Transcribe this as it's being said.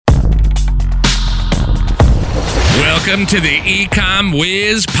Welcome to the Ecom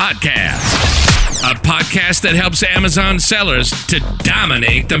Wiz Podcast, a podcast that helps Amazon sellers to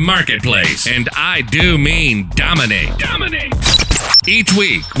dominate the marketplace. And I do mean dominate. Each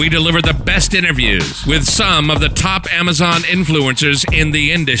week, we deliver the best interviews with some of the top Amazon influencers in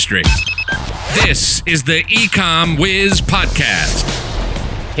the industry. This is the Ecom Wiz Podcast.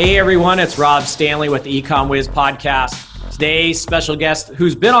 Hey everyone, it's Rob Stanley with the Ecom Wiz Podcast. Today's special guest,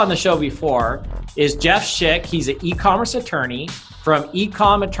 who's been on the show before, is Jeff Schick. He's an e-commerce attorney from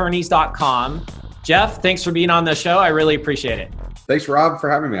ecomattorneys.com. Jeff, thanks for being on the show. I really appreciate it. Thanks, Rob, for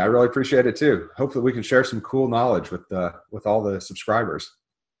having me. I really appreciate it too. Hopefully we can share some cool knowledge with all the subscribers.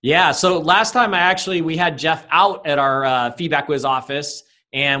 Yeah, so last time we had Jeff out at our Feedback Wiz office,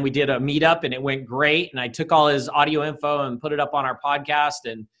 and we did a meetup, and it went great. And I took all his audio info and put it up on our podcast,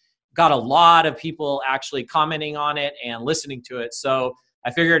 and got a lot of people actually commenting on it and listening to it. So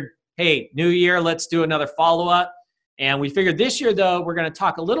I figured, hey, new year, let's do another follow-up. And we figured this year, though, we're going to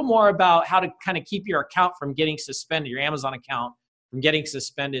talk a little more about how to kind of keep your account from getting suspended, your Amazon account from getting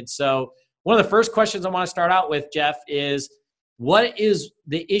suspended. So one of the first questions I want to start out with, Jeff, is what is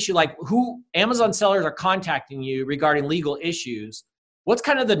the issue? Like, who Amazon sellers are contacting you regarding legal issues? What's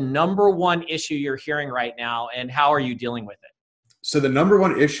kind of the number one issue you're hearing right now, and how are you dealing with it? So the number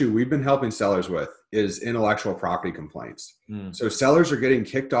one issue we've been helping sellers with is intellectual property complaints. So sellers are getting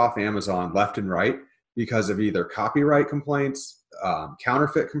kicked off Amazon left and right because of either copyright complaints,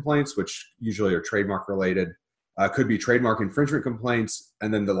 counterfeit complaints, which usually are trademark related, could be trademark infringement complaints,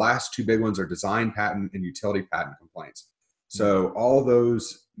 and then the last two big ones are design patent and utility patent complaints. So all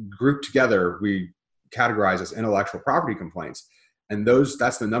those grouped together, we categorize as intellectual property complaints. And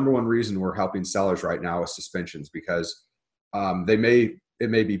that's the number one reason we're helping sellers right now with suspensions, because it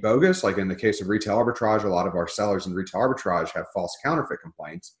may be bogus. Like in the case of retail arbitrage, a lot of our sellers in retail arbitrage have false counterfeit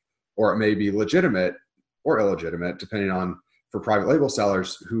complaints, or it may be legitimate or illegitimate, depending on, for private label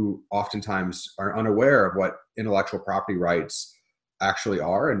sellers who oftentimes are unaware of what intellectual property rights actually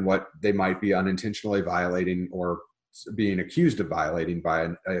are and what they might be unintentionally violating or being accused of violating by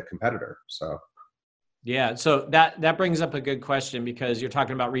a competitor. So. Yeah, so that brings up a good question, because you're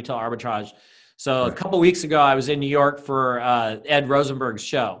talking about retail arbitrage. So a couple of weeks ago, I was in New York for Ed Rosenberg's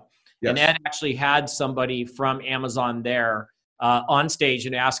show. Yes. And Ed actually had somebody from Amazon there on stage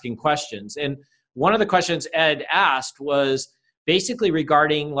and asking questions. And one of the questions Ed asked was basically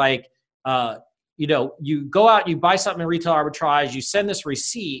regarding you go out, you buy something in retail arbitrage, you send this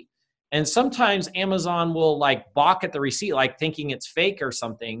receipt, and sometimes Amazon will balk at the receipt, thinking it's fake or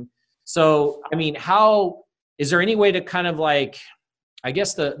something. So, I mean, is there any way to kind of I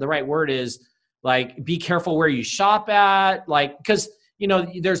guess the right word is be careful where you shop at, because,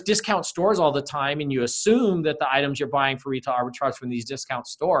 there's discount stores all the time, and you assume that the items you're buying for retail arbitrage from these discount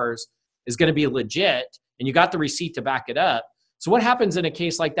stores is going to be legit, and you got the receipt to back it up. So what happens in a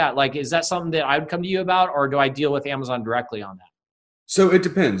case like that? Is that something that I would come to you about, or do I deal with Amazon directly on that? So it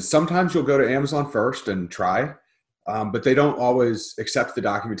depends. Sometimes you'll go to Amazon first and try. But they don't always accept the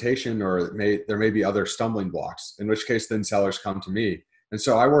documentation, or there may be other stumbling blocks, in which case then sellers come to me. And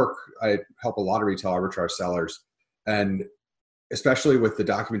so I help a lot of retail arbitrage sellers, and especially with the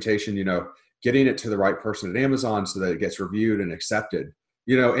documentation, getting it to the right person at Amazon so that it gets reviewed and accepted.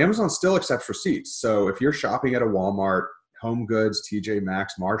 Amazon still accepts receipts. So if you're shopping at a Walmart, Home Goods, TJ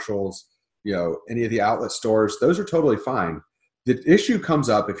Maxx, Marshalls, any of the outlet stores, those are totally fine. The issue comes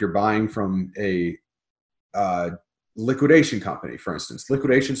up if you're buying from a liquidation company, for instance.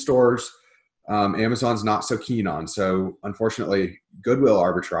 Liquidation stores, Amazon's not so keen on. So unfortunately, goodwill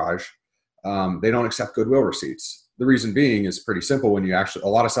arbitrage, they don't accept goodwill receipts. The reason being is pretty simple. A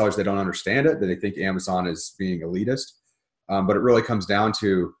lot of sellers, they don't understand it. They think Amazon is being elitist. But it really comes down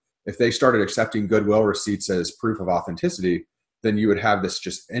to, if they started accepting goodwill receipts as proof of authenticity, then you would have this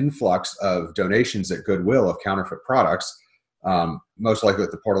just influx of donations at Goodwill of counterfeit products, most likely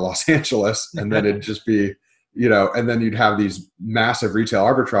at the Port of Los Angeles. And then it'd just be, and then you'd have these massive retail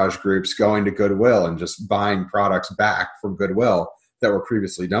arbitrage groups going to Goodwill and just buying products back from Goodwill that were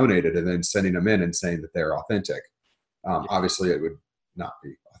previously donated, and then sending them in and saying that they're authentic. Obviously, it would not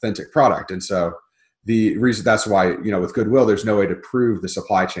be authentic product. And so the reason, that's why, with Goodwill, there's no way to prove the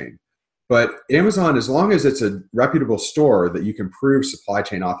supply chain. But Amazon, as long as it's a reputable store that you can prove supply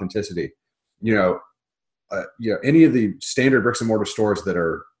chain authenticity, any of the standard bricks and mortar stores that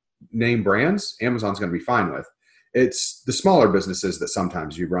are name brands, Amazon's going to be fine with. It's the smaller businesses that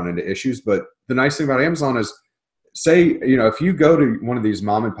sometimes you run into issues. But the nice thing about Amazon is, say, if you go to one of these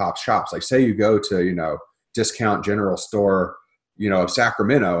mom and pop shops, say you go to, Discount General Store, of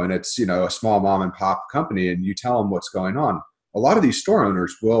Sacramento, and it's, a small mom and pop company, and you tell them what's going on. A lot of these store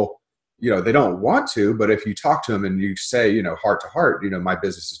owners will, they don't want to, but if you talk to them and you say, heart to heart, my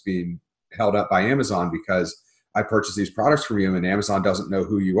business is being held up by Amazon because I purchased these products from you and Amazon doesn't know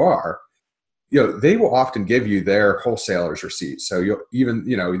who you are, they will often give you their wholesaler's receipt. So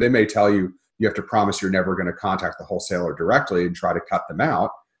they may tell you, you have to promise you're never going to contact the wholesaler directly and try to cut them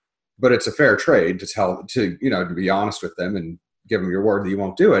out. But it's a fair trade to be honest with them and give them your word that you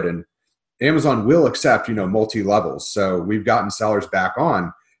won't do it. And Amazon will accept, multi-levels. So we've gotten sellers back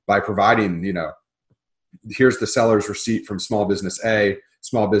on by providing, here's the seller's receipt from small business A,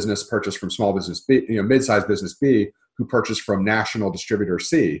 small business purchase from small business B, mid-sized business B, who purchased from national distributor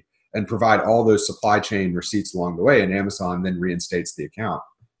C, and provide all those supply chain receipts along the way. And Amazon then reinstates the account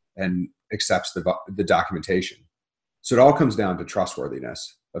and accepts the documentation. So it all comes down to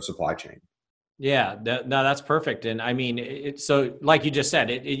trustworthiness of supply chain. Yeah, no, that's perfect. And I mean, so like you just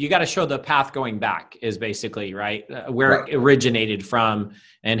said, you got to show the path going back is basically right where it originated from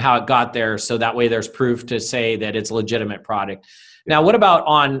and how it got there. So that way there's proof to say that it's a legitimate product. Yeah. Now, what about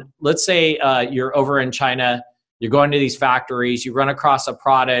let's say you're over in China, you're going to these factories, you run across a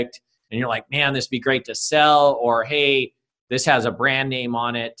product and you're like, man, this would be great to sell, or, hey, this has a brand name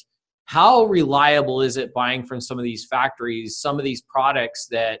on it. How reliable is it buying from some of these factories, some of these products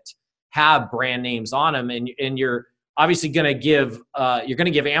that have brand names on them, and you're obviously going to give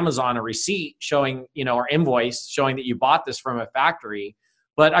Amazon a receipt showing, or invoice showing that you bought this from a factory.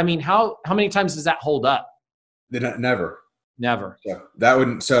 But I mean, how many times does that hold up? Never.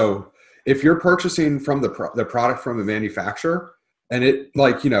 So So if you're purchasing from the product from the manufacturer, and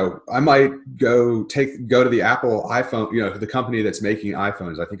I might go to the Apple iPhone, the company that's making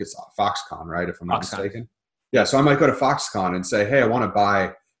iPhones. I think it's Foxconn, right? If I'm not mistaken. Yeah. So I might go to Foxconn and say, hey, I want to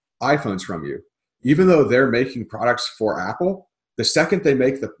buy iPhones from you. Even though they're making products for Apple, the second they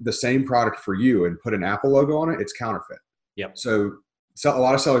make the same product for you and put an Apple logo on it, it's counterfeit. Yep. So a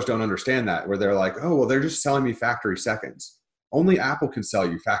lot of sellers don't understand that, where they're like, oh, well, they're just selling me factory seconds. Only Apple can sell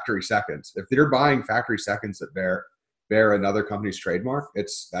you factory seconds. If they're buying factory seconds that bear another company's trademark,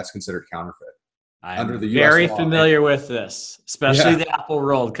 that's considered counterfeit. I'm very familiar with this, especially the Apple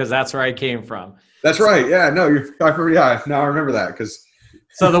world, because that's where I came from. That's right. Yeah. No, now I remember that because.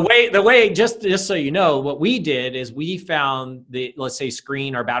 So the way just so you know, what we did is we found let's say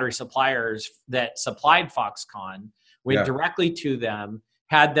screen or battery suppliers that supplied Foxconn, went directly to them,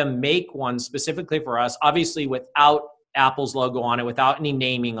 had them make one specifically for us, obviously without Apple's logo on it, without any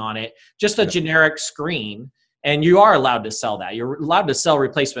naming on it, just a generic screen. And you are allowed to sell that. You're allowed to sell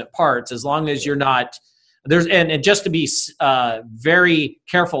replacement parts as long as you're not and just to be very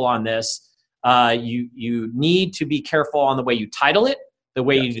careful on this, you need to be careful on the way you title it, the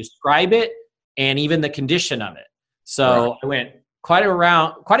way you describe it, and even the condition of it. So I went quite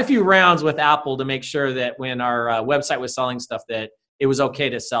a few rounds with Apple to make sure that when our website was selling stuff that it was okay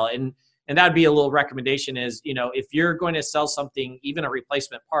to sell it. And that'd be a little recommendation is, if you're going to sell something, even a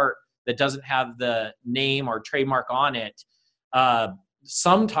replacement part that doesn't have the name or trademark on it,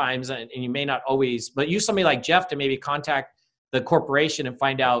 sometimes, and you may not always, but use somebody like Jeff to maybe contact the corporation and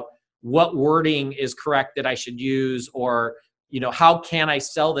find out what wording is correct that I should use, or, how can I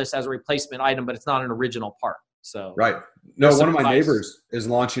sell this as a replacement item, but it's not an original part. So right. No, one of my neighbors is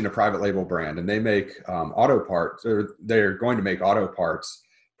launching a private label brand, and they make auto parts, or they're going to make auto parts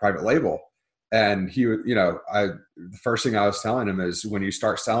private label. And the first thing I was telling him is, when you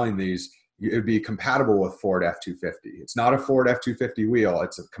start selling these, it would be compatible with Ford F-250. It's not a Ford F-250 wheel.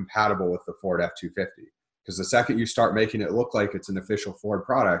 It's compatible with the Ford F-250. Because the second you start making it look like it's an official Ford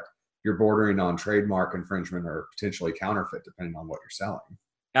product, you're bordering on trademark infringement or potentially counterfeit, depending on what you're selling.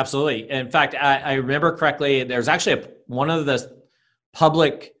 Absolutely. In fact, I remember correctly, there's actually one of the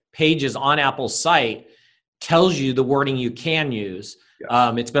public pages on Apple's site tells you the wording you can use.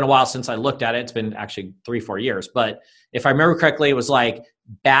 Yeah. It's been a while since I looked at it. It's been actually 3-4 years. But if I remember correctly, it was like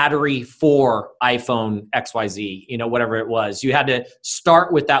battery for iPhone XYZ, whatever it was. You had to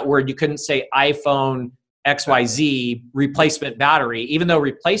start with that word. You couldn't say iPhone XYZ replacement battery, even though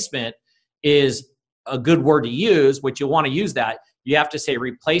replacement is a good word to use, which you'll want to use that. You have to say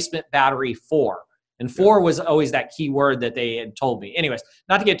replacement battery for. And for was always that key word that they had told me. Anyways,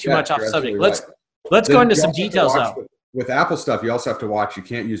 not to get too much off subject. Let's go into some details though. With Apple stuff, you also have to watch, you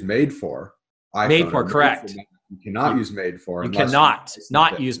can't use made for. Made for, correct. You cannot use made for. You cannot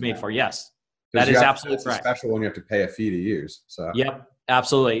not use made for, yes. That is absolutely correct. It's a special one you have to pay a fee to use. So. Yep,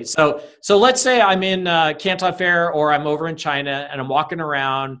 absolutely. So let's say I'm in Canton Fair, or I'm over in China and I'm walking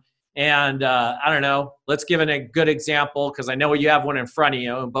around and I don't know, let's give it a good example, because I know you have one in front of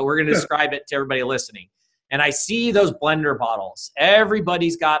you, but we're going to describe it to everybody listening. And I see those blender bottles.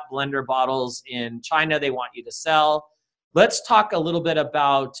 Everybody's got blender bottles in China they want you to sell. let's talk a little bit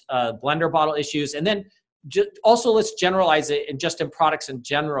about blender bottle issues, and then also let's generalize it and just in products in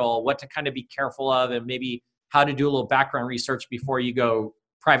general, what to kind of be careful of, and maybe how to do a little background research before you go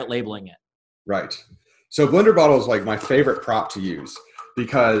private labeling it. Right. So blender bottle is like my favorite prop to use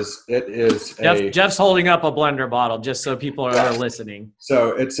because it is Jeff's holding up a blender bottle just so people are listening.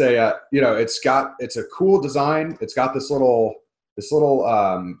 So it's it's a cool design. It's got this little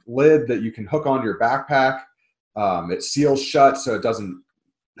lid that you can hook onto your backpack. It seals shut so it doesn't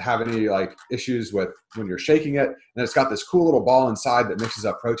have any like issues with when you're shaking it. And it's got this cool little ball inside that mixes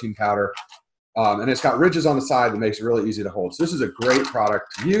up protein powder. And it's got ridges on the side that makes it really easy to hold. So this is a great product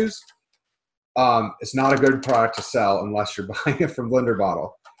to use. It's not a good product to sell unless you're buying it from Blender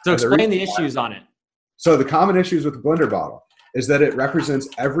Bottle. So explain the issues on it. So the common issues with the Blender Bottle is that it represents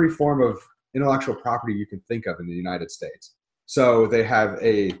every form of intellectual property you can think of in the United States. So they have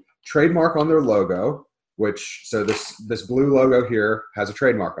a trademark on their logo, so this blue logo here has a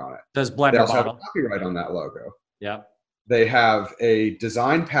trademark on it. Does Blender They also Bottle. have a copyright on that logo. Yeah. They have a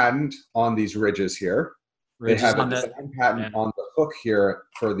design patent on these ridges here. They have a design patent on the hook here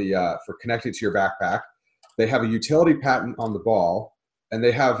for connecting to your backpack. They have a utility patent on the ball, and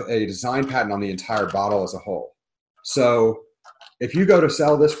they have a design patent on the entire bottle as a whole. So if you go to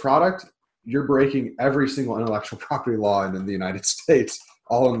sell this product, you're breaking every single intellectual property law in the United States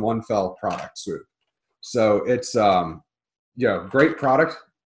all in one fell product swoop. So it's great product.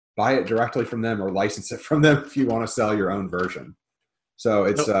 Buy it directly from them or license it from them if you want to sell your own version. So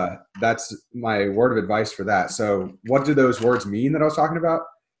it's that's my word of advice for that. So what do those words mean that I was talking about?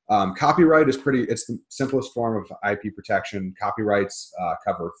 Copyright is it's the simplest form of IP protection. Copyrights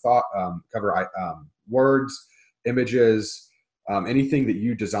cover words, images, anything that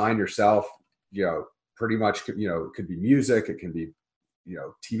you design yourself. Pretty much could be music. It can be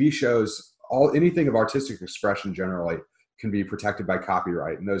TV shows. Anything of artistic expression generally can be protected by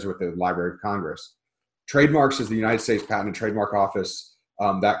copyright, and those are with the Library of Congress. Trademarks is the United States Patent and Trademark Office.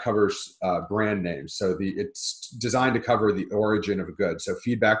 That covers brand names. So it's designed to cover the origin of a good. So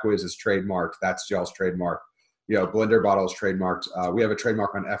Feedback Whiz is trademarked. That's y'all's trademark. Blender Bottle is trademarked. We have a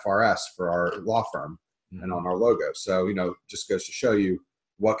trademark on FRS for our law firm and on our logo. So, just goes to show you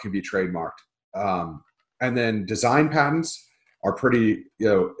what can be trademarked. And then design patents are pretty,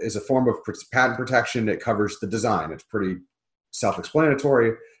 is a form of patent protection. It covers the design. It's pretty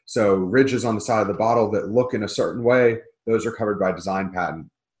self-explanatory. So ridges on the side of the bottle that look in a certain way, those are covered by design patent.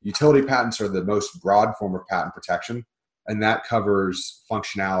 Utility patents are the most broad form of patent protection, and that covers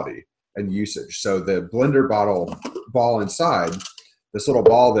functionality and usage. So the blender bottle ball inside, this little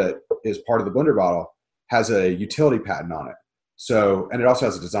ball that is part of the blender bottle, has a utility patent on it. So, and it also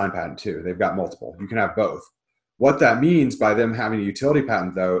has a design patent too. They've got multiple. You can have both. What that means by them having a utility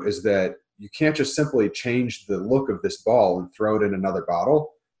patent, though, is that you can't just simply change the look of this ball and throw it in another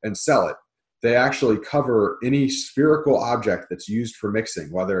bottle and sell it. They actually cover any spherical object that's used for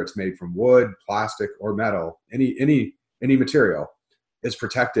mixing, whether it's made from wood, plastic, or metal. Any material is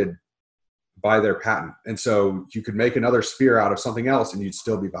protected by their patent. And so you could make another sphere out of something else and you'd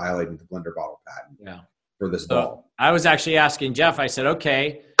still be violating the blender bottle patent for this ball. I was actually asking Jeff, I said,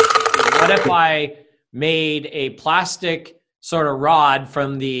 okay, what if I made a plastic sort of rod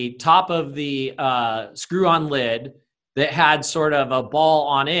from the top of the screw-on lid that had sort of a ball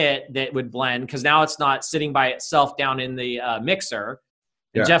on it that would blend, because now it's not sitting by itself down in the mixer.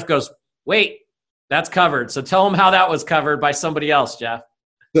 And Jeff goes, wait, that's covered. So tell them how that was covered by somebody else, Jeff.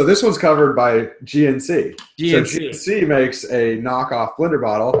 So this one's covered by GNC. GNC. So GNC makes a knockoff blender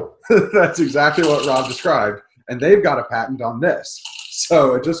bottle. That's exactly what Rob described. And they've got a patent on this.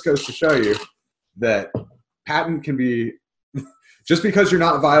 So it just goes to show you that patent can be, just because you're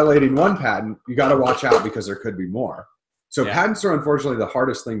not violating one patent, you got to watch out because there could be more. So patents are unfortunately the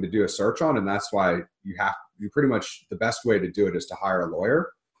hardest thing to do a search on, and that's why you pretty much, the best way to do it is to hire a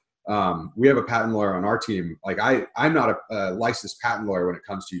lawyer. We have a patent lawyer on our team. Like I'm not a licensed patent lawyer when it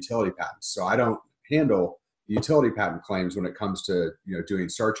comes to utility patents, so I don't handle the utility patent claims when it comes to doing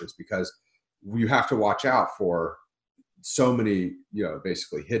searches, because you have to watch out for so many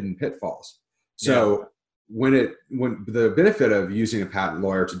basically hidden pitfalls. So when the benefit of using a patent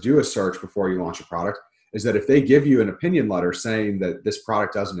lawyer to do a search before you launch a product is that if they give you an opinion letter saying that this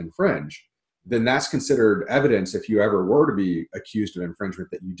product doesn't infringe, then that's considered evidence if you ever were to be accused of infringement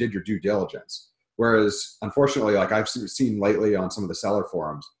that you did your due diligence. Whereas, unfortunately, like I've seen lately on some of the seller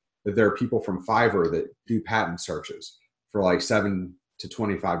forums, that there are people from Fiverr that do patent searches for like $7 to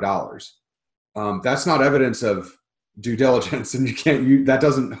 $25. That's not evidence of due diligence, and that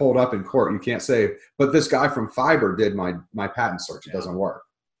doesn't hold up in court. You can't say, but this guy from Fiverr did my patent search. It doesn't work.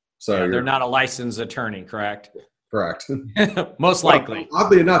 So they're not a licensed attorney, correct? Correct. Most likely. Well,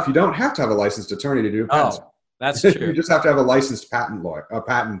 oddly enough, you don't have to have a licensed attorney to do patents. Oh, that's true. You just have to have a licensed patent lawyer,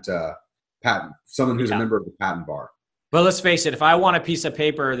 someone who's a member of the patent bar. But let's face it, if I want a piece of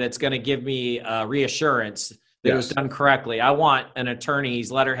paper that's going to give me reassurance that it was done correctly, I want an attorney's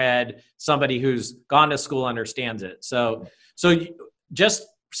letterhead, somebody who's gone to school, understands it. So just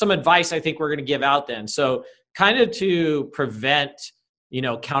some advice I think we're going to give out then. So kind of to prevent,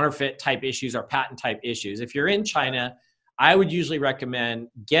 counterfeit type issues or patent type issues. If you're in China, I would usually recommend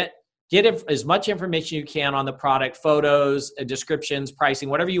get as much information you can on the product, photos, descriptions, pricing,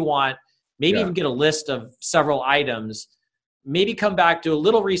 whatever you want. Maybe even get a list of several items. Maybe come back, do a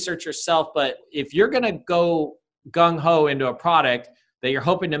little research yourself. But if you're going to go gung-ho into a product that you're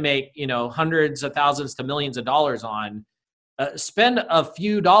hoping to make, hundreds of thousands to millions of dollars on, spend a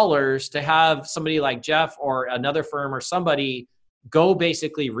few dollars to have somebody like Jeff or another firm or somebody go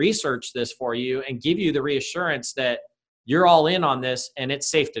basically research this for you and give you the reassurance that you're all in on this and it's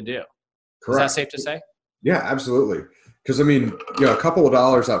safe to do. Correct. Is that safe to say? Yeah, absolutely. Because a couple of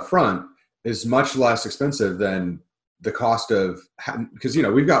dollars up front is much less expensive than the cost of, because,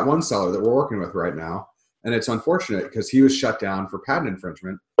 we've got one seller that we're working with right now, and it's unfortunate because he was shut down for patent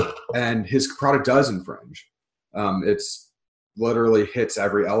infringement and his product does infringe. It's literally hits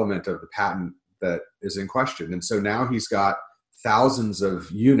every element of the patent that is in question. And so now he's got thousands of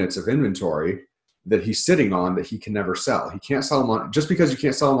units of inventory that he's sitting on that he can never sell. He can't sell them just because you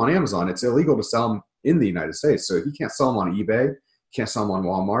can't sell them on Amazon. It's illegal to sell them in the United States. So he can't sell them on eBay. Can't sell them on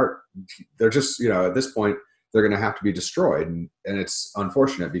Walmart. They're just, at this point, they're going to have to be destroyed. And it's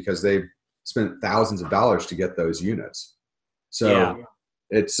unfortunate because they've spent thousands of dollars to get those units. So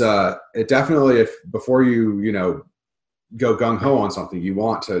it's, it definitely, before you, go gung-ho on something, you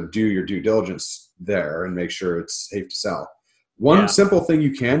want to do your due diligence there and make sure it's safe to sell. One simple thing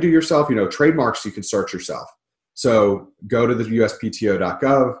you can do yourself, trademarks you can search yourself. So go to the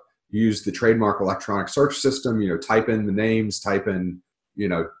uspto.gov, use the trademark electronic search system, type in the names, type in,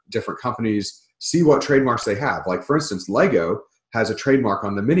 different companies, see what trademarks they have. Like, for instance, Lego has a trademark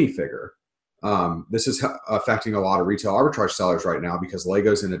on the minifigure. This is affecting a lot of retail arbitrage sellers right now because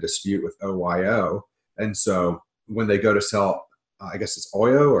Lego's in a dispute with OYO. And so when they go to sell, I guess it's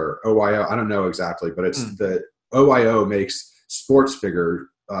OYO or OYO, I don't know exactly, but it's the OYO makes sports figure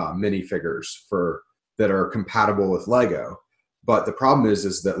minifigures that are compatible with Lego. But the problem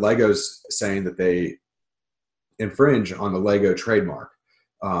is that Lego's saying that they infringe on the Lego trademark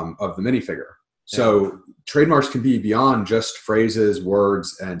of the minifigure. So trademarks can be beyond just phrases,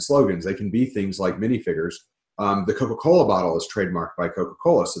 words, and slogans. They can be things like minifigures. The Coca-Cola bottle is trademarked by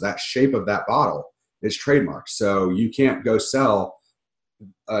Coca-Cola. So that shape of that bottle is trademarked. So you can't go sell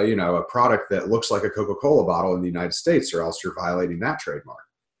a product that looks like a Coca-Cola bottle in the United States, or else you're violating that trademark.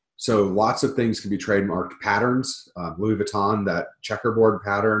 So lots of things can be trademarked. Patterns, Louis Vuitton, that checkerboard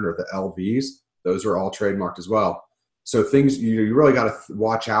pattern, or the LVs, those are all trademarked as well. So things, you really got to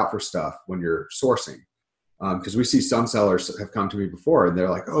watch out for stuff when you're sourcing. Because we see some sellers have come to me before and they're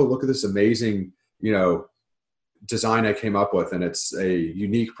like, oh, look at this amazing, design I came up with, and it's a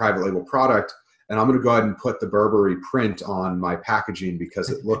unique private label product. And I'm going to go ahead and put the Burberry print on my packaging because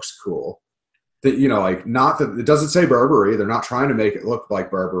it looks cool. That, not that it doesn't say Burberry. They're not trying to make it look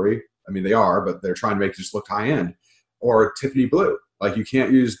like Burberry. I mean, they are, but they're trying to make it just look high end. Or Tiffany blue. Like, you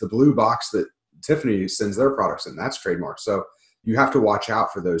can't use the blue box that Tiffany sends their products in. That's trademarked. So you have to watch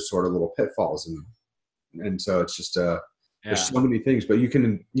out for those sort of little pitfalls. And so it's just there's so many things, but you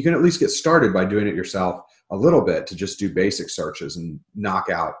can at least get started by doing it yourself a little bit, to just do basic searches and knock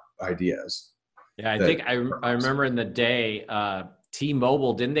out ideas. Yeah, I think I remember in the day,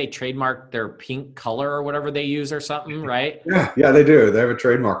 T-Mobile, didn't they trademark their pink color or whatever they use or something, right? Yeah, they do. They have a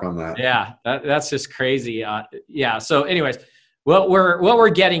trademark on that. Yeah, that's just crazy. So anyways, what we're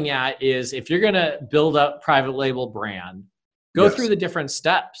getting at is, if you're going to build up private label brand, go through the different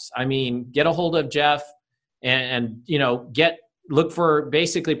steps. I mean, get a hold of Jeff and look for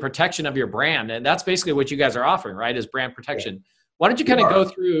basically protection of your brand. And that's basically what you guys are offering, right? Is brand protection. Yeah. Why don't you kind of go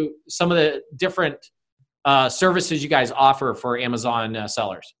through some of the different services you guys offer for Amazon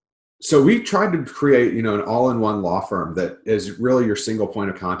sellers? So we tried to create, an all-in-one law firm that is really your single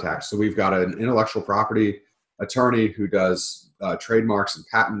point of contact. So we've got an intellectual property attorney who does trademarks and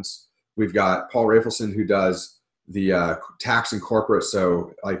patents. We've got Paul Rafelson, who does the tax and corporate.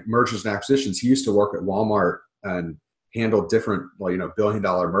 So like mergers and acquisitions. He used to work at Walmart and handled different,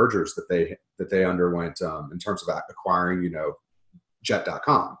 billion-dollar mergers that they underwent in terms of acquiring,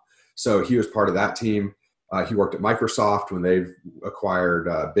 Jet.com. So he was part of that team. He worked at Microsoft when they've acquired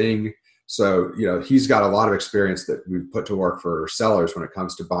Bing. So, he's got a lot of experience that we've put to work for sellers when it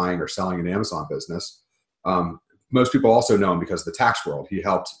comes to buying or selling an Amazon business. most people also know him because of the tax world. He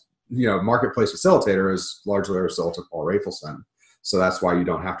helped, marketplace facilitator is largely a result of Paul Rafelson. So that's why you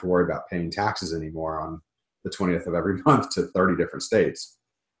don't have to worry about paying taxes anymore on the 20th of every month to 30 different states.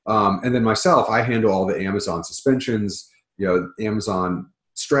 And then myself, I handle all the Amazon suspensions, Amazon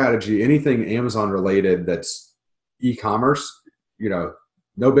strategy, anything Amazon related that's e-commerce,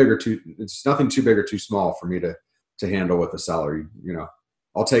 it's nothing too big or too small for me to handle with a seller.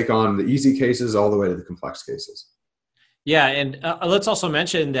 I'll take on the easy cases all the way to the complex cases. Yeah. And let's also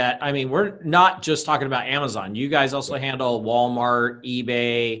mention that, we're not just talking about Amazon. You guys also handle Walmart,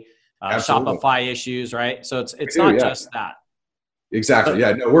 eBay, Shopify issues, right? So it's not just that. Exactly.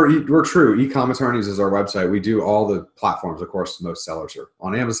 Yeah. No, we're true. E-com Attorneys is our website. We do all the platforms. Of course, most sellers are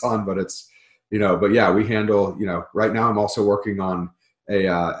on Amazon, but it's, but yeah, we handle, right now I'm also working on a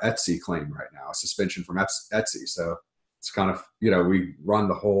Etsy claim right now, a suspension from Etsy. So it's kind of, we run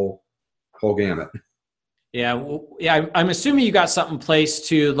the whole gamut. Yeah. Well, yeah. I'm assuming you got something placed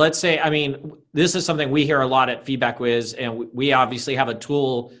to, let's say, this is something we hear a lot at Feedback Wiz, and we obviously have a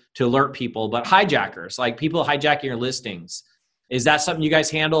tool to alert people, but hijackers, like people hijacking your listings, is that something you guys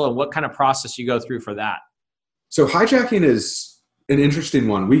handle, and what kind of process you go through for that? So hijacking is an interesting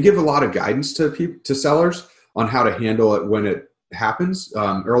one. We give a lot of guidance to sellers on how to handle it when it happens.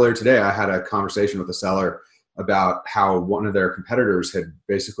 Earlier today, I had a conversation with a seller about how one of their competitors had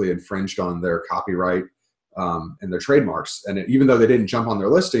basically infringed on their copyright and their trademarks. And even though they didn't jump on their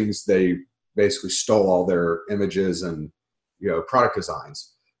listings, they basically stole all their images and, product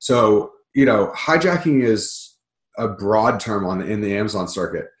designs. So, hijacking is a broad term in the Amazon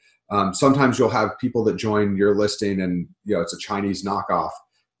circuit. Sometimes you'll have people that join your listing and, it's a Chinese knockoff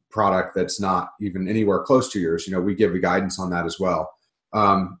product that's not even anywhere close to yours. We give the guidance on that as well.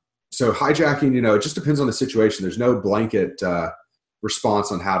 So hijacking, it just depends on the situation. There's no blanket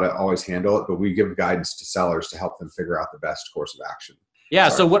response on how to always handle it, but we give guidance to sellers to help them figure out the best course of action. Yeah.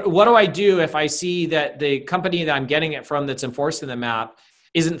 Sorry. So what do I do if I see that the company that I'm getting it from that's enforcing the map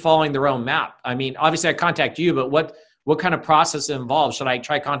isn't following their own map? Obviously I contact you, but what kind of process involved? Should I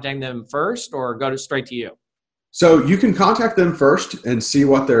try contacting them first or go straight to you? So you can contact them first and see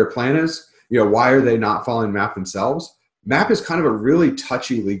what their plan is. Why are they not following map themselves? Map is kind of a really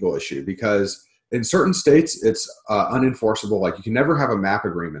touchy legal issue because in certain states it's unenforceable. Like you can never have a map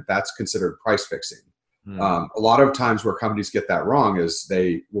agreement. That's considered price fixing. A lot of times where companies get that wrong is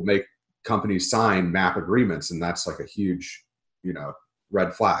they will make companies sign map agreements, and that's like a huge,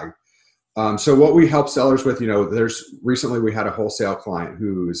 red flag. So what we help sellers with, recently we had a wholesale client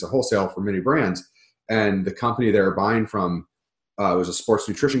who is a wholesale for many brands, and the company they were buying from was a sports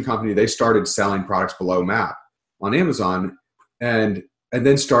nutrition company. They started selling products below map on Amazon, and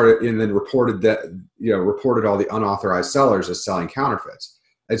then reported all the unauthorized sellers as selling counterfeits.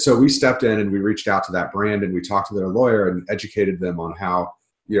 And so we stepped in and we reached out to that brand and we talked to their lawyer and educated them on how,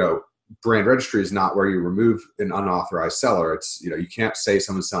 brand registry is not where you remove an unauthorized seller. It's, you can't say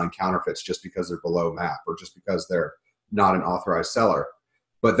someone's selling counterfeits just because they're below map or just because they're not an authorized seller.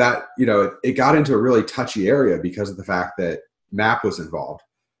 But that, it got into a really touchy area because of the fact that map was involved,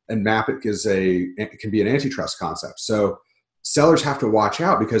 and map it can be an antitrust concept. So sellers have to watch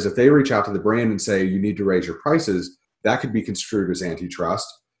out, because if they reach out to the brand and say, you need to raise your prices, that could be construed as antitrust.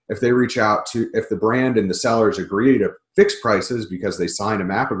 If the brand and the sellers agree to fix prices because they signed a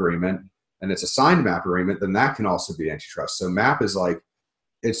map agreement and it's a signed map agreement, then that can also be antitrust. So map is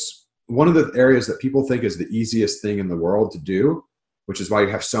it's one of the areas that people think is the easiest thing in the world to do, which is why you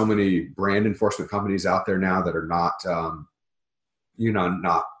have so many brand enforcement companies out there now that are not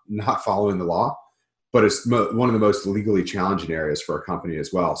following the law. But it's one of the most legally challenging areas for a company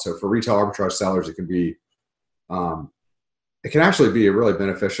as well. So for retail arbitrage sellers, it can actually be really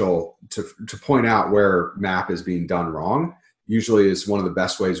beneficial to point out where map is being done wrong. Usually is one of the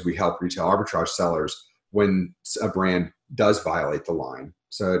best ways we help retail arbitrage sellers when a brand does violate the line.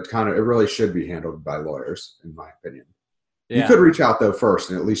 So it really should be handled by lawyers, in my opinion. Yeah. You could reach out though first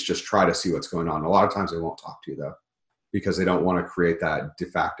and at least just try to see what's going on. A lot of times they won't talk to you though, because they don't want to create that de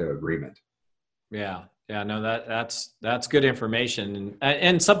facto agreement. Yeah. Yeah, no, that's good information,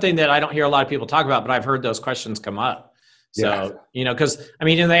 and something that I don't hear a lot of people talk about, but I've heard those questions come up. So, because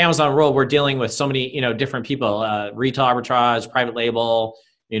in the Amazon world, we're dealing with so many, different people, retail arbitrage, private label,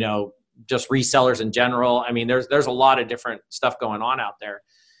 just resellers in general. There's a lot of different stuff going on out there.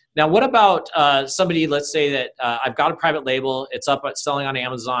 Now, what about somebody, let's say that I've got a private label, it's up at selling on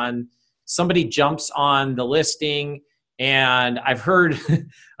Amazon, somebody jumps on the listing, and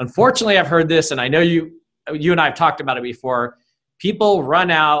unfortunately, I've heard this, and I know you and I have talked about it before. People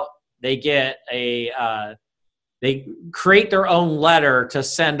run out, they get a they create their own letter to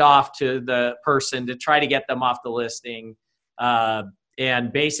send off to the person to try to get them off the listing.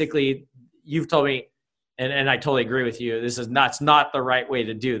 And basically, you've told me, and I totally agree with you, this is not the right way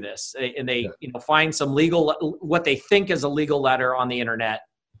to do this. And they find some legal, what they think is a legal letter on the internet,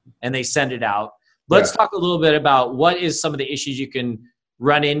 and they send it out. Let's talk a little bit about what is some of the issues you can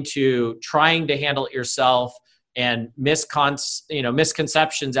run into trying to handle it yourself, and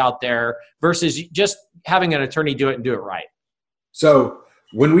misconceptions out there versus just having an attorney do it and do it right. So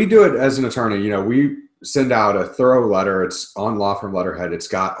when we do it as an attorney, we send out a thorough letter. It's on law firm letterhead. It's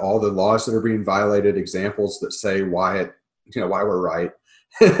got all the laws that are being violated, examples that say why we're right,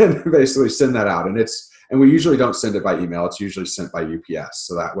 and basically send that out. And we usually don't send it by email. It's usually sent by UPS.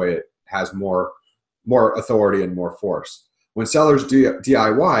 So that way it has more authority and more force. When sellers do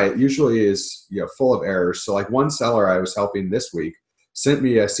DIY, it usually is full of errors. So like one seller I was helping this week sent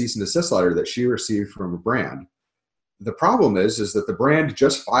me a cease and desist letter that she received from a brand. The problem is that the brand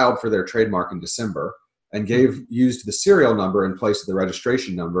just filed for their trademark in December and used the serial number in place of the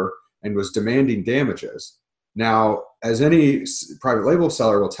registration number and was demanding damages. Now, as any private label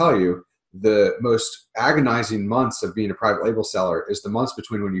seller will tell you, the most agonizing months of being a private label seller is the months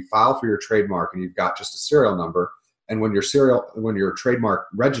between when you file for your trademark and you've got just a serial number, and when your trademark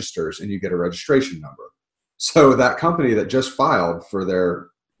registers and you get a registration number. So that company that just filed for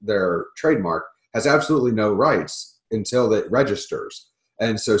their trademark has absolutely no rights until it registers.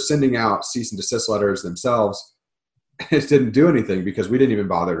 And so sending out cease and desist letters themselves, it didn't do anything because we didn't even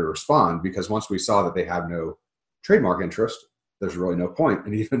bother to respond, because once we saw that they have no trademark interest, there's really no point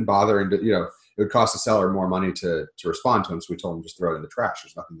in even bothering to, it would cost the seller more money to respond to them. So we told them just throw it in the trash.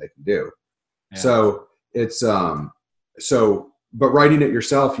 There's nothing they can do. Yeah. So it's, but writing it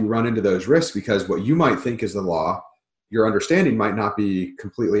yourself, you run into those risks because what you might think is the law, your understanding might not be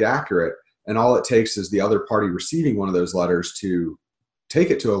completely accurate. And all it takes is the other party receiving one of those letters to take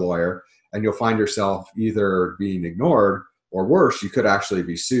it to a lawyer, and you'll find yourself either being ignored, or worse, you could actually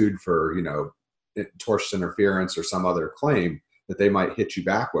be sued for, tortious interference or some other claim that they might hit you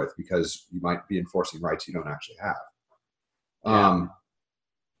back with, because you might be enforcing rights you don't actually have. Yeah.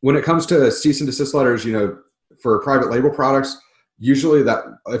 When it comes to cease and desist letters, for private label products, usually that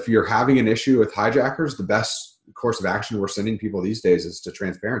if you're having an issue with hijackers, the best course of action we're sending people these days is to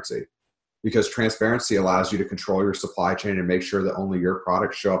transparency, because transparency allows you to control your supply chain and make sure that only your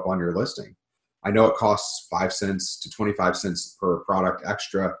products show up on your listing. I know it costs 5 cents to 25 cents per product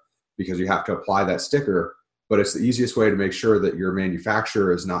extra because you have to apply that sticker, but it's the easiest way to make sure that your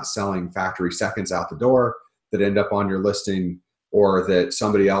manufacturer is not selling factory seconds out the door that end up on your listing, or that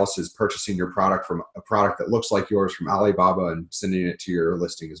somebody else is purchasing your product from a product that looks like yours from Alibaba and sending it to your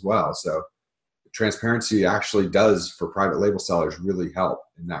listing as well. So transparency actually does, for private label sellers, really help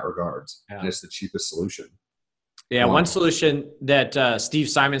in that regards. Yeah. And it's the cheapest solution. Yeah, one solution that Steve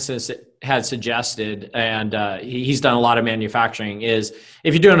Simonson had suggested, and he's done a lot of manufacturing, is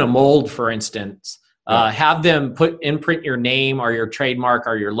if you're doing a mold, for instance, have them imprint your name or your trademark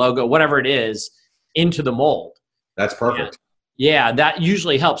or your logo, whatever it is, into the mold. That's perfect. And yeah, that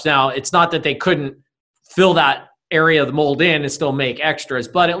usually helps. Now, it's not that they couldn't fill that area of the mold in and still make extras,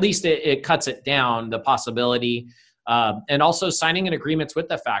 but at least it cuts it down, the possibility. And also signing an agreements with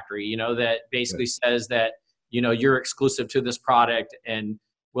the factory, that basically says that, you're exclusive to this product, and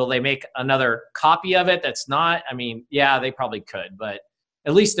will they make another copy of it that's not? I mean, yeah, they probably could, but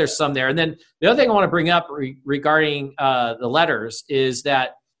at least there's some there. And then the other thing I want to bring up regarding the letters is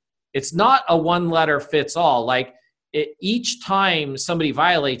that it's not a one letter fits all. Like each time somebody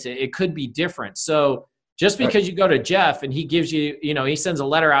violates it, it could be different. So just because you go to Jeff and he gives you, he sends a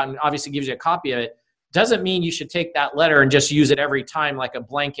letter out and obviously gives you a copy of it, doesn't mean you should take that letter and just use it every time like a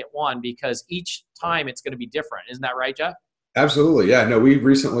blanket one, because each time it's going to be different. Isn't that right, Jeff? Absolutely. Yeah. No, we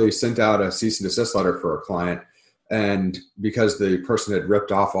recently sent out a cease and desist letter for a client, and because the person had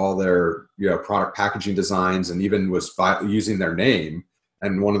ripped off all their product packaging designs and even was using their name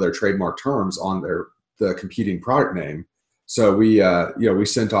and one of their trademark terms on the competing product name. So we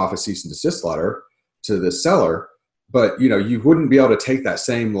sent off a cease and desist letter to the seller, but you wouldn't be able to take that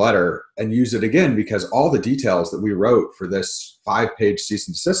same letter and use it again, because all the details that we wrote for this 5-page cease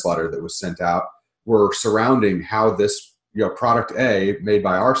and desist letter that was sent out were surrounding how this product A made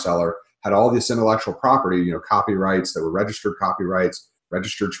by our seller had all this intellectual property, copyrights that were registered copyrights,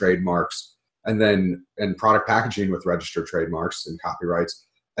 registered trademarks, and product packaging with registered trademarks and copyrights.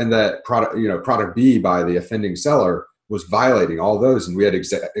 And that product B by the offending seller was violating all those. And we had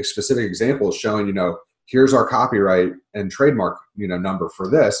specific examples showing, here's our copyright and trademark, number for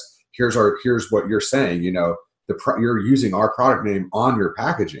this. Here's what you're saying, you're using our product name on your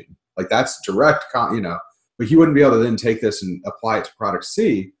packaging. Like that's direct, but but he wouldn't be able to then take this and apply it to product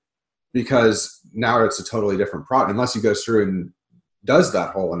C because now it's a totally different product unless he goes through and does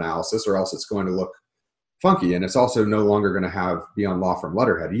that whole analysis, or else it's going to look funky. And it's also no longer going to be on law firm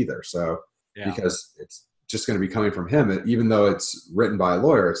letterhead either. So because it's just going to be coming from him, even though it's written by a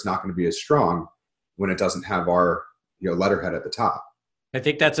lawyer, it's not going to be as strong when it doesn't have our letterhead at the top. I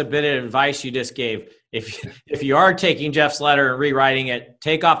think that's a bit of advice you just gave. If you are taking Jeff's letter and rewriting it,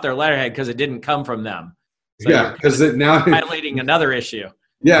 take off their letterhead because it didn't come from them. So yeah, because now highlighting another issue.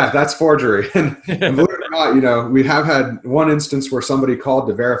 Yeah, that's forgery. And believe it or not, we have had one instance where somebody called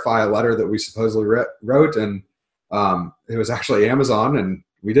to verify a letter that we supposedly wrote, and it was actually Amazon, and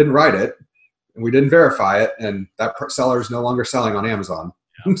we didn't write it, and we didn't verify it, and that seller is no longer selling on Amazon.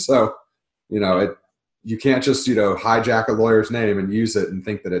 Yeah. So, you can't just hijack a lawyer's name and use it and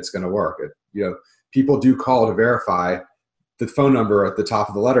think that it's going to work. People do call to verify the phone number at the top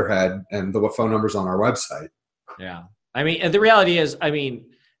of the letterhead and the phone number's on our website. Yeah. I mean, and the reality is,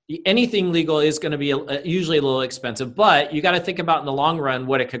 anything legal is going to be usually a little expensive, but you got to think about in the long run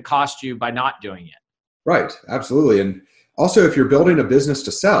what it could cost you by not doing it. Right. Absolutely. And also, if you're building a business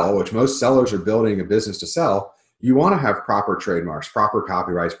to sell, which most sellers are building a business to sell, you want to have proper trademarks, proper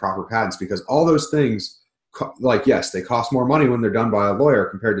copyrights, proper patents, because all those things, yes, they cost more money when they're done by a lawyer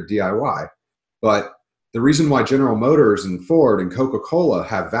compared to DIY. But the reason why General Motors and Ford and Coca-Cola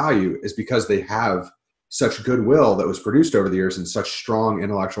have value is because they have such goodwill that was produced over the years and such strong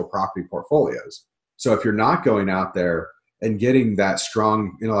intellectual property portfolios. So if you're not going out there and getting that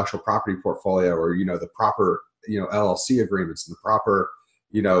strong intellectual property portfolio, or the proper LLC agreements and the proper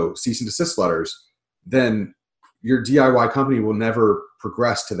cease and desist letters, then your DIY company will never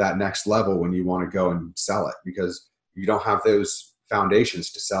progress to that next level when you want to go and sell it, because you don't have those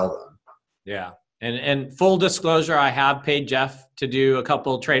foundations to sell them. Yeah. And full disclosure, I have paid Jeff to do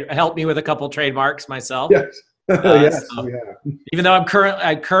help me with a couple trademarks myself. Yes. Yes. So even though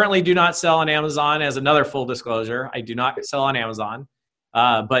I currently do not sell on Amazon, as another full disclosure, I do not sell on Amazon.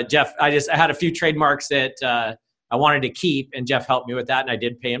 But Jeff, I had a few trademarks that I wanted to keep, and Jeff helped me with that, and I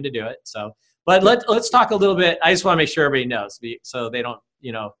did pay him to do it. So, but let's talk a little bit. I just want to make sure everybody knows, so they don't,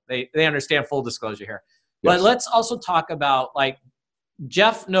 they understand full disclosure here. Yes. But let's also talk about,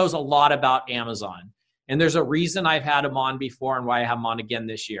 Jeff knows a lot about Amazon, and there's a reason I've had him on before and why I have him on again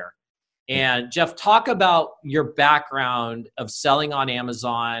this year. And Jeff, talk about your background of selling on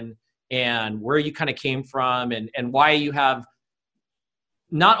Amazon and where you kind of came from, and why you have,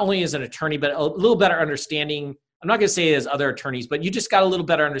 not only as an attorney, but a little better understanding. I'm not going to say as other attorneys, but you just got a little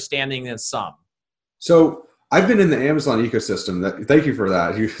better understanding than some. So I've been in the Amazon ecosystem. Thank you for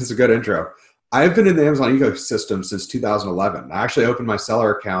that. It's a good intro. I've been in the Amazon ecosystem since 2011. I actually opened my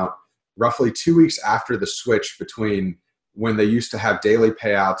seller account roughly 2 weeks after the switch between when they used to have daily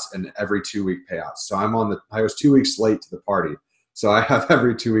payouts and every 2 week payouts. So I was 2 weeks late to the party. So I have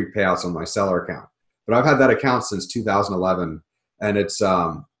every 2 week payouts on my seller account, but I've had that account since 2011. And it's,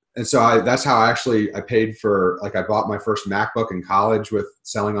 and so that's how I paid for, I bought my first MacBook in college with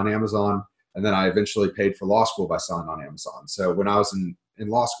selling on Amazon. And then I eventually paid for law school by selling on Amazon. So when I was in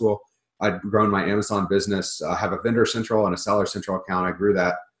law school, I'd grown my Amazon business. I have a Vendor Central and a Seller Central account. I grew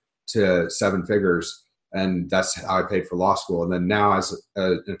that to 7 figures, and that's how I paid for law school. And then now as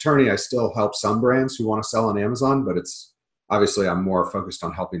an attorney, I still help some brands who want to sell on Amazon, but it's obviously I'm more focused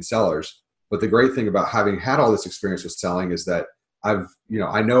on helping sellers. But the great thing about having had all this experience with selling is that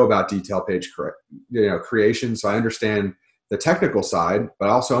I know about detail page creation. So I understand the technical side, but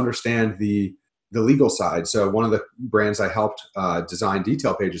I also understand the legal side. So one of the brands I helped design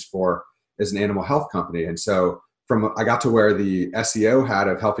detail pages for is an animal health company. And so I got to wear the SEO hat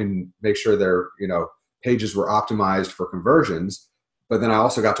of helping make sure their, pages were optimized for conversions. But then I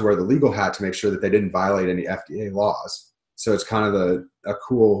also got to wear the legal hat to make sure that they didn't violate any FDA laws. So it's kind of a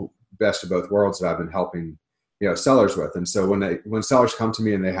cool best of both worlds that I've been helping, sellers with. And so when sellers come to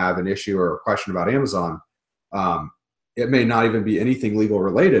me and they have an issue or a question about Amazon, it may not even be anything legal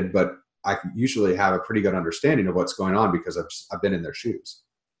related, but I usually have a pretty good understanding of what's going on because I've been in their shoes.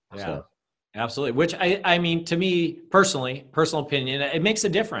 Yeah, so. Absolutely. Which I mean, to me personally, personal opinion, it makes a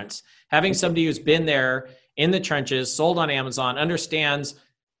difference. Having somebody who's been there in the trenches, sold on Amazon, understands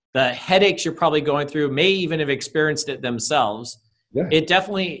the headaches you're probably going through, may even have experienced it themselves. Yeah. It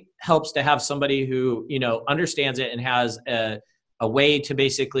definitely helps to have somebody who, understands it and has a way to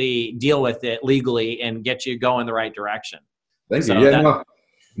basically deal with it legally and get you going the right direction. Thank you. Yeah,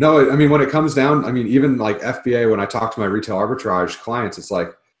 no, I mean, when it comes down, even like FBA, when I talk to my retail arbitrage clients, it's like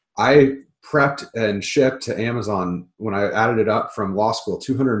I prepped and shipped to Amazon when I added it up from law school,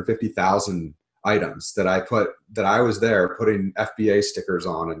 250,000 items that I was there putting FBA stickers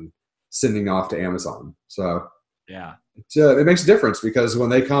on and sending off to Amazon. So yeah, it makes a difference, because when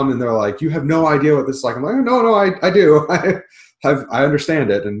they come and they're like, you have no idea what this is like. I'm like, no, I do. I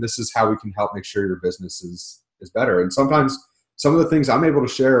understand it. And this is how we can help make sure your business is better. And sometimes some of the things I'm able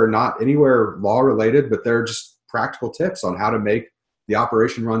to share are not anywhere law related, but they're just practical tips on how to make the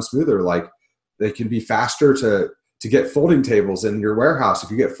operation run smoother. Like, they can be faster to get folding tables in your warehouse.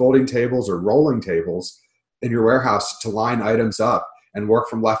 If you get folding tables or rolling tables in your warehouse to line items up and work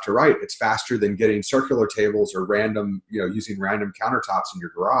from left to right, it's faster than getting circular tables or random, using random countertops in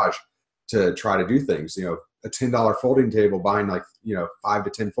your garage to try to do things. A $10 folding table, buying 5 to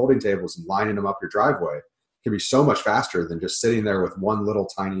 10 folding tables and lining them up your driveway can be so much faster than just sitting there with one little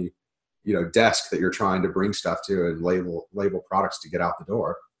tiny, desk that you're trying to bring stuff to and label products to get out the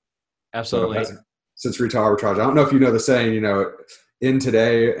door. Absolutely. So since retail arbitrage, I don't know if you know the saying, in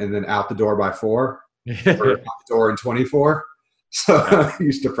today and then out the door by 4, or out the door in 24. So I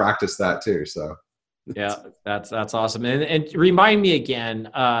used to practice that too. So yeah, that's awesome. And remind me again,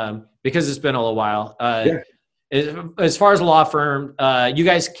 because it's been a little while. As far as a law firm, you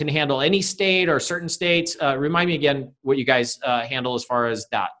guys can handle any state or certain states. Remind me again what you guys handle as far as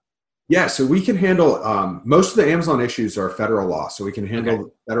that. Yeah, so we can handle most of the Amazon issues are federal law. So we can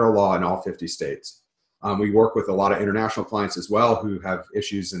handle federal law in all 50 states. We work with a lot of international clients as well who have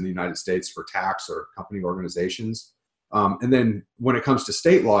issues in the United States for tax or company organizations. And then when it comes to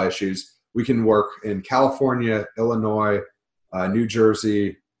state law issues, we can work in California, Illinois, New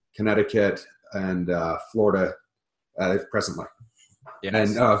Jersey, Connecticut, and Florida presently,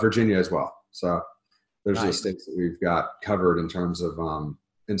 and Virginia as well. So those are the states that we've got covered in terms of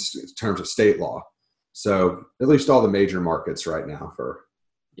state law. So at least all the major markets right now for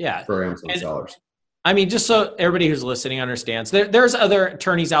Amazon sellers. I mean, just so everybody who's listening understands, there's other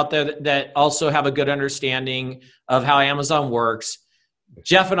attorneys out there that also have a good understanding of how Amazon works.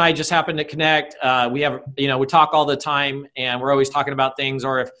 Jeff and I just happen to connect. We talk all the time, and we're always talking about things,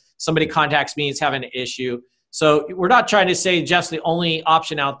 or if somebody contacts me, it's having an issue. So we're not trying to say Jeff's the only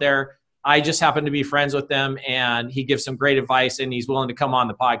option out there. I just happen to be friends with them, and he gives some great advice, and he's willing to come on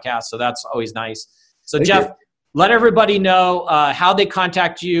the podcast. So that's always nice. So Thank Jeff, you. Let everybody know how they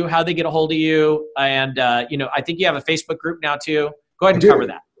contact you, how they get a hold of you. And, I think you have a Facebook group now too. Go ahead and cover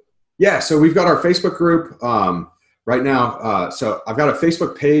that. Yeah. So we've got our Facebook group right now. So I've got a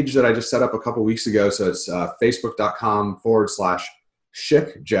Facebook page that I just set up a couple weeks ago. So it's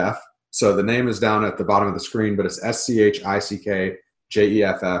facebook.com/Schick Jeff. So the name is down at the bottom of the screen, but it's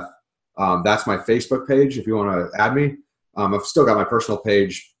SCHICKJEFF. That's my Facebook page. If you want to add me, I've still got my personal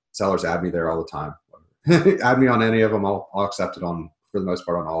page. Sellers add me there all the time. Add me on any of them. I'll accept it for the most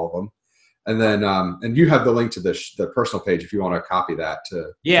part on all of them. And then, and you have the link to the personal page if you want to copy that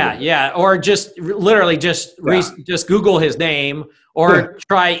to. Yeah. Or just literally just Google his name or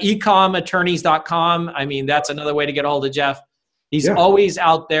try ecomattorneys.com. I mean, that's another way to get a hold of Jeff. He's always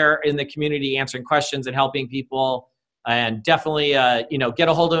out there in the community answering questions and helping people, and definitely, get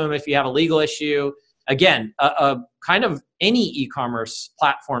a hold of him if you have a legal issue. Again, kind of any e-commerce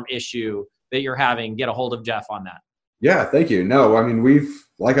platform issue that you're having, get a hold of Jeff on that. Yeah, thank you. No, I mean,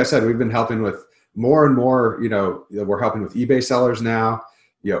 like I said, we've been helping with more and more, we're helping with eBay sellers now.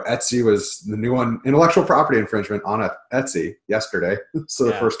 Etsy was the new one, intellectual property infringement on Etsy yesterday. So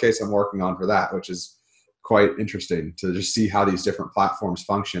the first case I'm working on for that, which is quite interesting to just see how these different platforms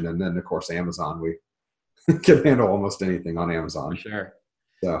function. And then of course, Amazon, we can handle almost anything on Amazon. For sure.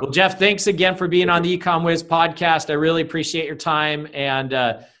 So. Well, Jeff, thanks again for being on the Ecom Wiz podcast. I really appreciate your time, and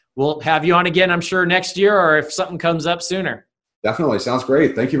we'll have you on again, I'm sure, next year, or if something comes up sooner. Definitely. Sounds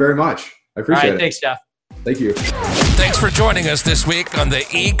great. Thank you very much. I appreciate it. Thanks, Jeff. Thank you. Thanks for joining us this week on the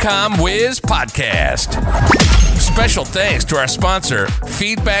Ecom Wiz podcast. Special thanks to our sponsor,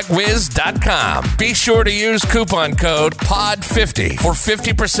 feedbackwiz.com. Be sure to use coupon code POD50 for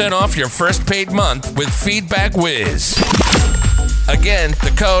 50% off your first paid month with Feedback Wiz. Again,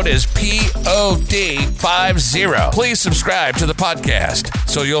 the code is POD50. Please subscribe to the podcast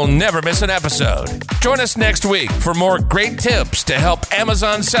so you'll never miss an episode. Join us next week for more great tips to help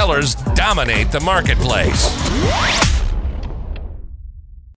Amazon sellers dominate the marketplace.